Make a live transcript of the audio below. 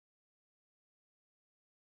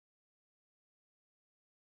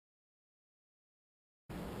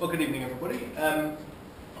Well, good evening, everybody.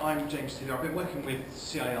 I'm James Tillyer. I've been working with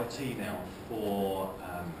CILT now for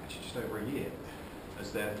actually just over a year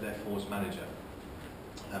as their FORS manager.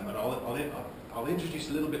 And I'll introduce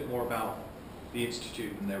a little bit more about the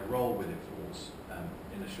Institute and their role within FORS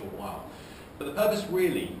in a short while. But the purpose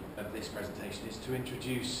really of this presentation is to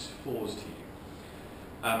introduce FORS to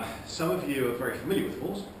you. Some of you are very familiar with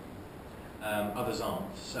FORS, others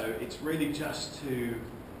aren't. So it's really just to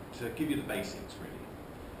give you the basics, really.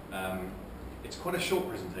 It's quite a short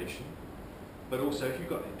presentation, but also if you've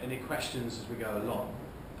got any questions as we go along,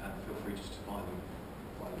 feel free just to fire them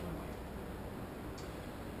my way.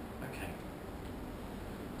 Okay.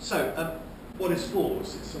 So, what is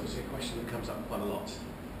FORS? It's obviously a question that comes up quite a lot.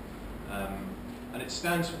 And it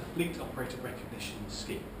stands for the Fleet Operator Recognition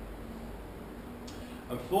Scheme.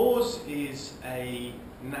 And FORS is a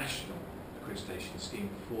national accreditation scheme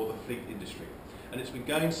for the fleet industry. And it's been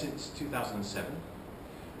going since 2007.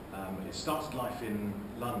 It started life in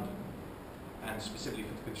London, and specifically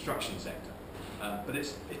for the construction sector. But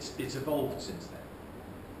it's evolved since then.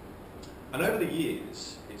 And over the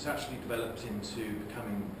years, it's actually developed into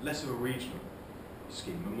becoming less of a regional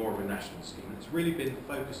scheme and more of a national scheme. And it's really been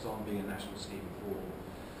focused on being a national scheme for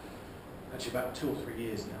actually about 2 or 3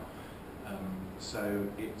 years now. So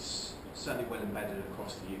it's certainly well embedded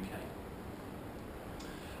across the UK.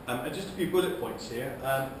 And just a few bullet points here.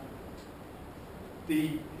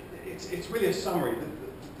 It's really a summary.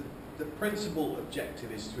 The principal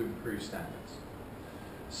objective is to improve standards.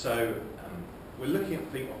 So we're looking at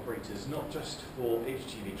fleet operators not just for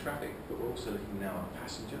HGV traffic, but we're also looking now at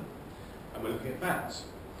passenger, and we're looking at vans.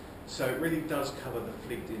 So it really does cover the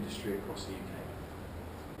fleet industry across the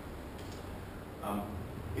UK.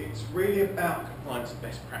 It's really about compliance and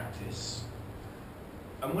best practice.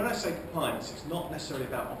 And when I say compliance, it's not necessarily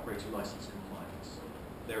about operator license compliance.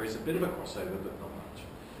 There is a bit of a crossover, but not much,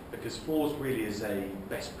 because FORS really is a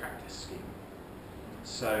best practice scheme.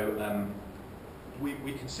 So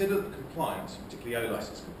we consider that compliance, particularly O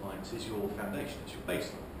license compliance, is your foundation, it's your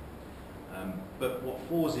baseline. But what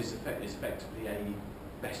FORS is effectively a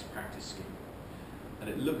best practice scheme, and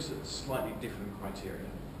it looks at slightly different criteria.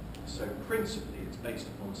 So principally, it's based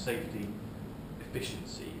upon safety,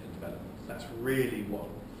 efficiency, and development. That's really what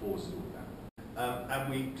FORS is all about. And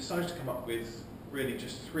we decided to come up with really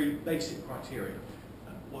just 3 basic criteria.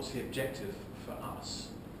 What's the objective for us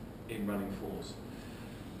in running FORS?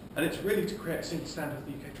 And it's really to create a single standard for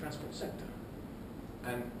the UK transport sector.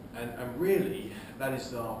 And really, that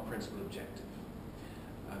is our principal objective.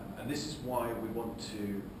 And this is why we want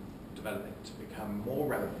to develop it to become more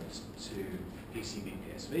relevant to PCV,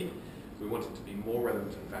 PSV. We want it to be more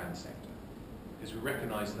relevant to the van sector. Because we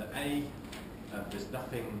recognise that there's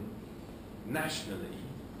nothing nationally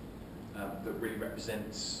that really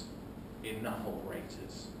represents enough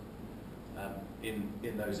operators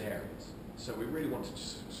in those areas. So we really want to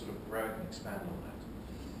just sort of grow and expand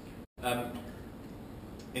on that.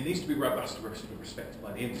 It needs to be robust and respected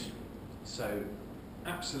by the industry. So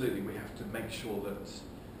absolutely we have to make sure that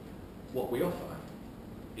what we offer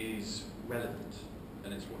is relevant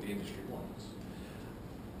and it's what the industry wants.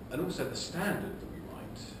 And also the standard that we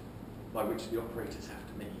write, by which the operators have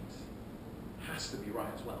to meet, has to be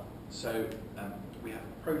right as well. So we have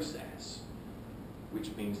a process,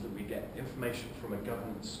 which means that we get information from a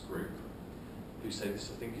governance group who say this,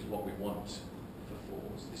 I think, is what we want for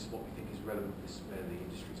FORS, this is what we think is relevant, this is where the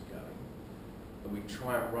industry is going. And we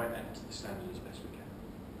try and write that into the standard as best we can.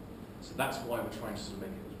 So that's why we're trying to sort of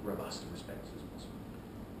make it as robust and respected as possible.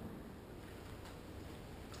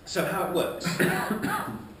 So how it works?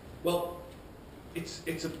 Well, it's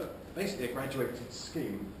basically a graduated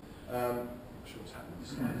scheme. I'm not sure what's happened with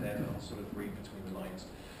the slide there, but I'll sort of read between the lines.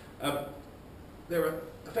 There are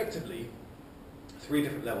effectively 3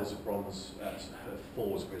 different levels of bronze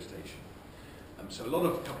FORS accreditation. So a lot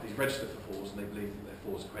of companies register for FORS and they believe that they're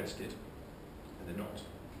FORS accredited, and they're not.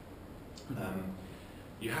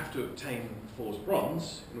 You have to obtain FORS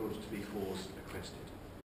bronze in order to be FORS accredited.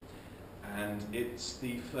 And it's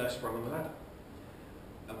the first rung on the ladder.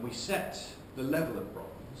 And we set the level of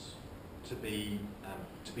bronze to be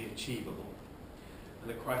achievable. And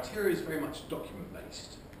the criteria is very much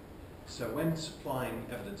document-based. So when supplying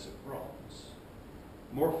evidence of bronze,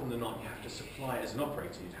 more often than not, you have to supply, as an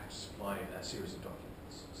operator, you'd have to supply a series of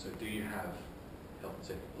documents. So do you have health and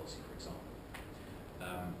safety policy, for example?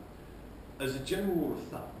 As a general rule of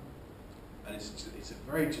thumb, and it's a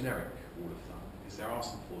very generic rule of thumb, because there are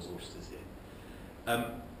some FORS auditors here,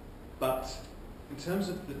 but in terms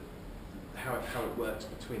of how it works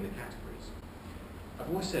between the categories, I've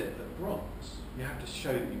always said that bronze, you have to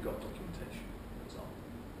show that you've got documentation, for example.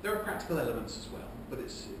 There are practical elements as well, but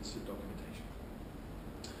it's a documentation.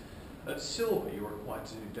 At Silver, you're required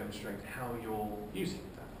to demonstrate how you're using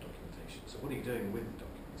that documentation. So what are you doing with the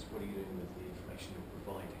documents? What are you doing with the information you're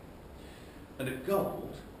providing? And at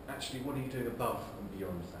Gold, actually, what are you doing above and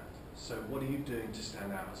beyond that? So what are you doing to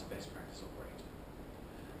stand out as a best practice operator?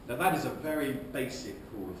 Now that is a very basic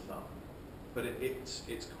rule of thumb, but it's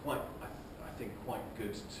quite, I think, quite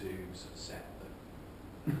good to sort of set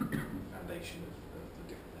the foundation of the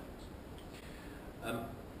different levels.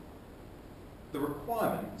 The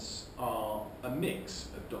requirements are a mix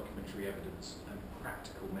of documentary evidence and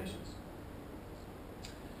practical measures.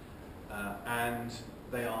 And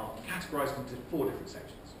they are categorized into 4 different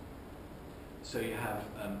sections. So you have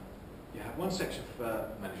one section for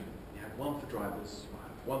management, you have one for drivers, you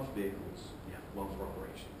have one for vehicles, you have one for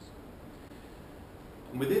operations.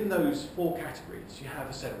 And within those 4 categories, you have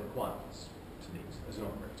a set of requirements to meet as an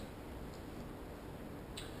operator.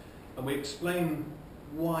 And we explain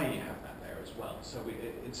why you have that there as well. So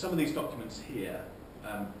in some of these documents here,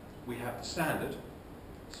 we have the standard,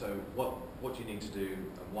 so what do you need to do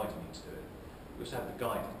and why do you need to do it. We also have the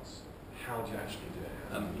guidance, how do you actually do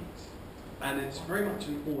it, and it's very much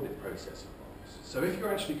an audit process of bronze. So if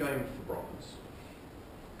you're actually going for bronze,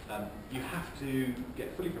 you have to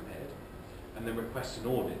get fully prepared and then request an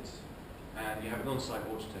audit, and you have an on-site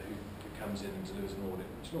auditor who comes in and delivers an audit,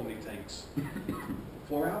 which normally takes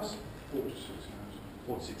 4 hours? 4 to 6 hours.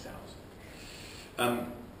 4 to 6 hours.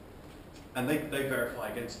 And they verify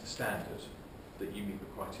against the standard that you meet the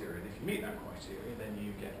criteria, and if you meet that criteria, then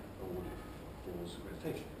you get awarded FORS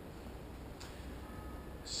accreditation.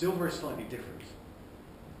 Silver is slightly different.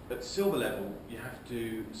 At silver level, you have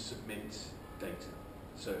to submit data.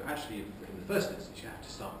 So actually, in the first instance, you have to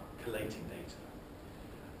start collating data.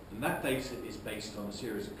 And that data is based on a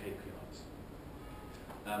series of KPIs.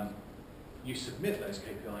 You submit those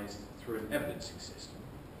KPIs through an evidencing system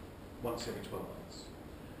once every 12 months.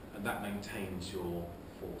 And that maintains your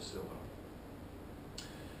FORS silver.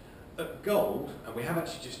 At Gold, and we have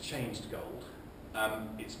actually just changed Gold,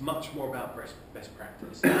 it's much more about best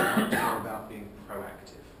practice, and much more about being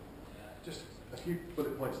proactive. Just a few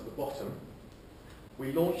bullet points at the bottom.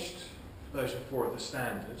 We launched version 4 of the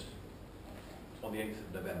standard on the 8th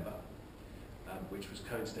of November, which was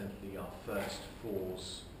coincidentally our first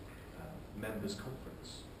FORS members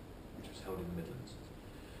conference, which was held in the Midlands.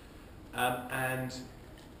 And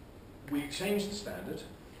we changed the standard,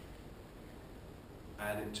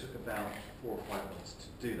 and it took about 4 or 5 months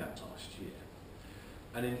to do that last year.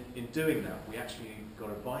 And in doing that, we actually got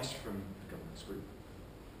advice from the governance group,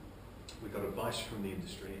 we got advice from the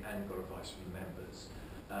industry, and got advice from the members.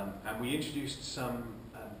 And we introduced some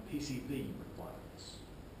PCV requirements,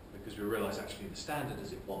 because we realised actually the standard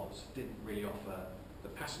as it was didn't really offer the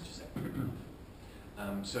passenger sector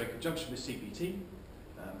enough. So in conjunction with CPT,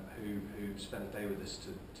 who spent a day with us to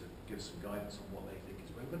give us some guidance on what they think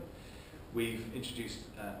is relevant, we've introduced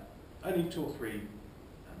only 2 or 3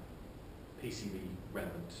 PCV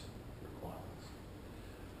relevant requirements.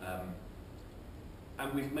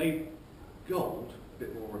 And we've made Gold a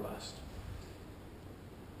bit more robust.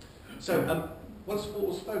 So what does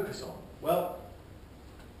FORS focus on? Well,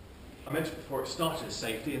 I mentioned before it started as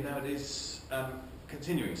safety, and now it is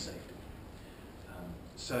continuing safety.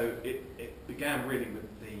 So it began really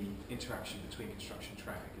with the interaction between construction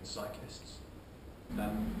traffic and cyclists.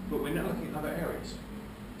 But we're now looking at other areas.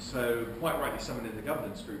 So quite rightly, someone in the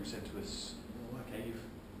governance group said to us, well, okay,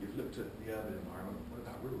 you've looked at the urban environment, what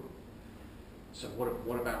about rural? So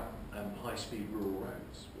what about high-speed rural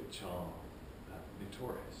roads, which are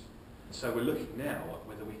notorious? So we're looking now at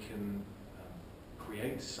whether we can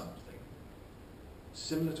create something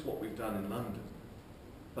similar to what we've done in London,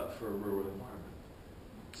 but for a rural environment.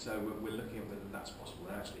 So we're looking at whether that's possible,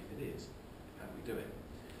 and actually if it is, how do we do it?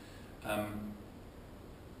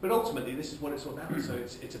 But ultimately, this is what it's all about. So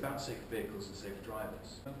it's about safer vehicles and safer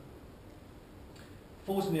drivers.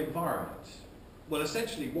 FORS in the environment. Well,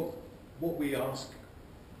 essentially, what we ask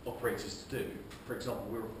operators to do, for example,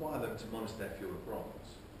 we require them to monitor their fuel at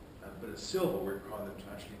bronze, but at silver, we require them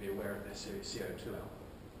to actually be aware of their CO2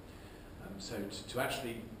 output. So to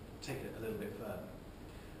actually take it a little bit further.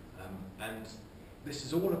 And this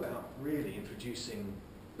is all about really introducing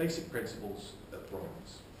basic principles at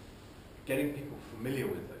bronze, getting people familiar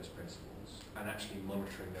with those principles and actually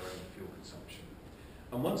monitoring their own fuel consumption.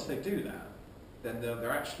 And once they do that, then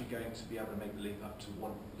they're actually going to be able to make the leap up to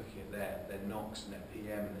looking at their NOx and their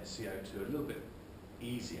PM and their CO2 a little bit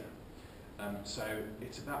easier. So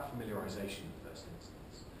it's about familiarisation in the first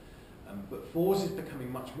instance. But FORS is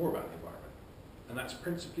becoming much more about the environment, and that's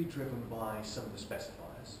principally driven by some of the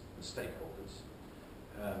specifiers and stakeholders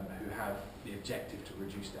who have the objective to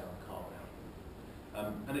reduce down carbon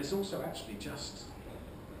output. And it's also actually just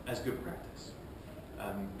as good practice.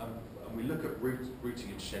 And we look at routing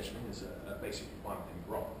and scheduling as a basic requirement in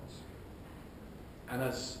bronze. And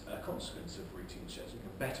as a consequence of routing and scheduling,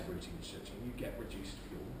 and better routing and scheduling, you get reduced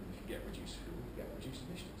fuel. And if you get reduced fuel, you get reduced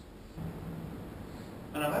emissions.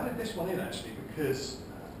 And I've added this one in actually because,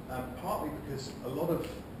 partly because a lot of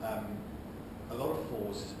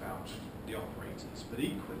FORS is about the operators, but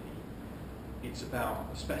equally it's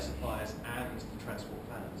about the specifiers and the transport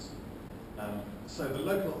planners. So the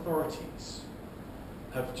local authorities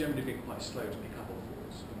have generally been quite slow to pick up on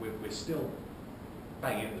FORS. We're still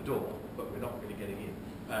banging at the door, but we're not really getting in.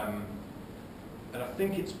 And I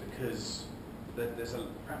think it's because there's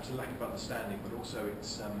perhaps a lack of understanding, but also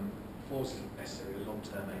it's FORS isn't necessarily a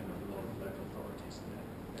long-term aim of a lot of local authorities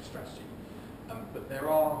and their strategy. But there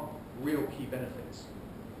are real key benefits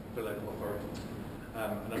for local authorities.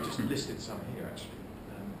 And I've just listed some here actually.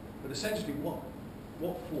 But essentially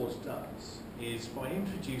what FORS does is by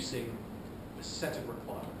introducing a set of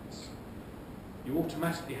requirements, you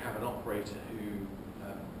automatically have an operator who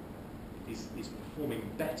is performing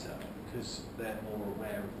better because they're more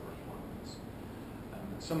aware of the requirements.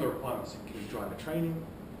 Some of the requirements include driver training,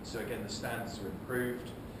 so again the standards are improved.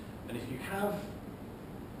 And if you have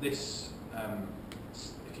this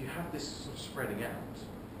sort of spreading out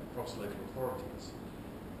across local authorities,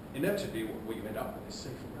 inevitably what you end up with is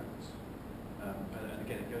safer roads. And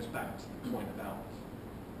again, it goes back to the point about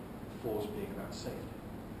FORS being about safety.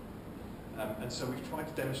 And so we've tried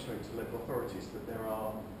to demonstrate to local authorities that there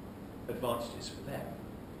are advantages for them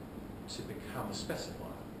to become a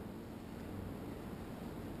specifier.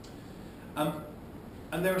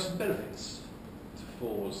 And there are some benefits to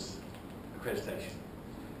FORS accreditation.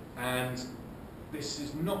 And this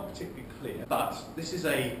is not particularly clear, but this is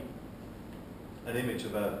an image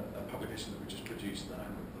of a publication that we just produced, and I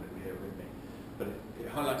haven't put it here with me, but it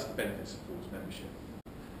highlights the benefits of FORS membership.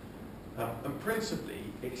 And principally,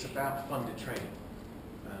 it's about funded training.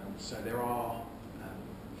 So there are,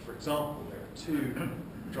 for example, there are 2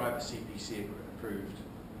 driver CPC approved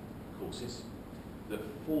courses that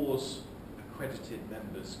FORS accredited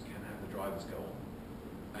members can have the drivers go on,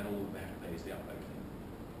 and all they have to pay is the upload fee.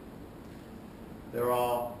 There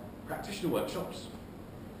are practitioner workshops.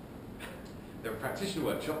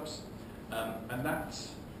 And that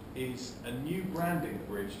is a new branding that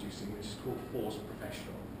we're introducing, which is called FORS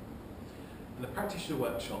Professional. And the practitioner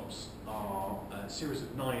workshops are a series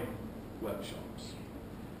of 9 workshops.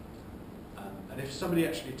 And if somebody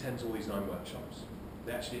actually attends all these 9 workshops,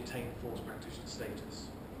 they actually attain FORS practitioner status.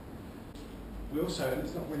 We also, and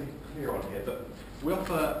it's not really clear on here, but we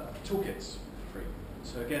offer toolkits for free.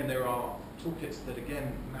 So again, there are toolkits that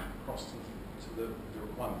again map across to the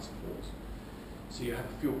requirements of FORS. So you have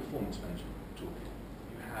a fuel performance management toolkit.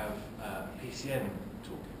 You have a PCN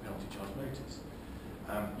toolkit, penalty charge notice.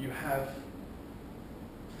 You have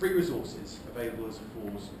free resources available as a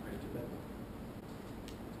FORS accredited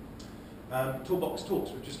member. Toolbox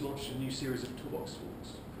talks. We've just launched a new series of toolbox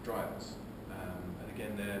talks for drivers. And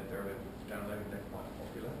again, they're available for download, they're quite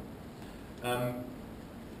popular.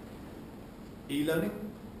 E-learning.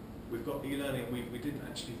 We've got e-learning. We didn't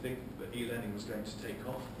actually think that e-learning was going to take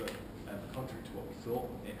off, but contrary to what we thought,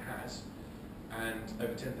 it has. And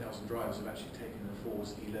over 10,000 drivers have actually taken a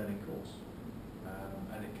FORS e-learning course.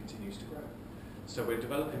 And it continues to grow. So we're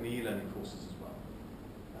developing the e-learning courses as well.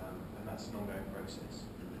 And that's an ongoing process.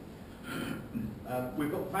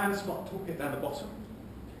 We've got Van Smart Toolkit down the bottom.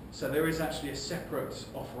 So there is actually a separate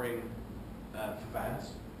offering for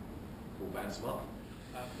vans, called Van Smart.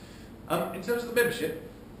 In terms of the membership,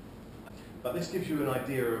 but this gives you an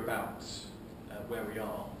idea about where we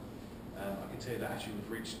are. I can tell you that actually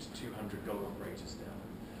we've reached 200 gold operators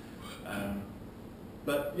now.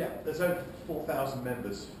 But yeah, there's over 4,000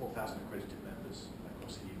 members, 4,000 accredited members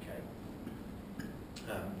across the UK.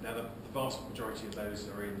 Now the vast majority of those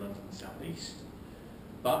are in London and South East,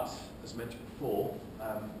 but as mentioned before,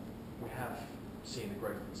 we have seen the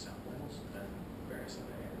growth in South Wales and various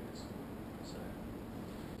other areas. So,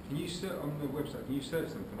 can you on the website? Can you search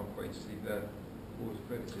them for an operator to see if they're FORS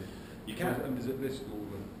accredited? You can. And does it list all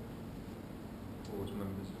the FORS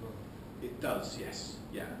members as well? It does, yes,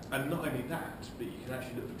 yeah. And not only that, but you can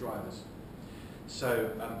actually look for drivers.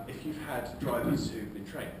 So if you've had drivers who've been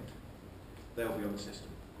trained, they'll be on the system.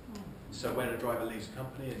 So when a driver leaves a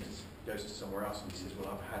company and goes to somewhere else and he says, well,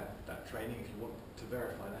 I've had that training, if you want to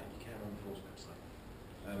verify that, you can on the FORS website.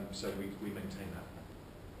 So we maintain that.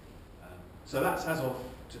 So that's as of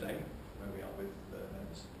today, where we are with the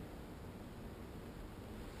members.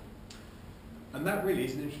 And that really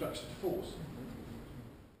is an introduction to FORS.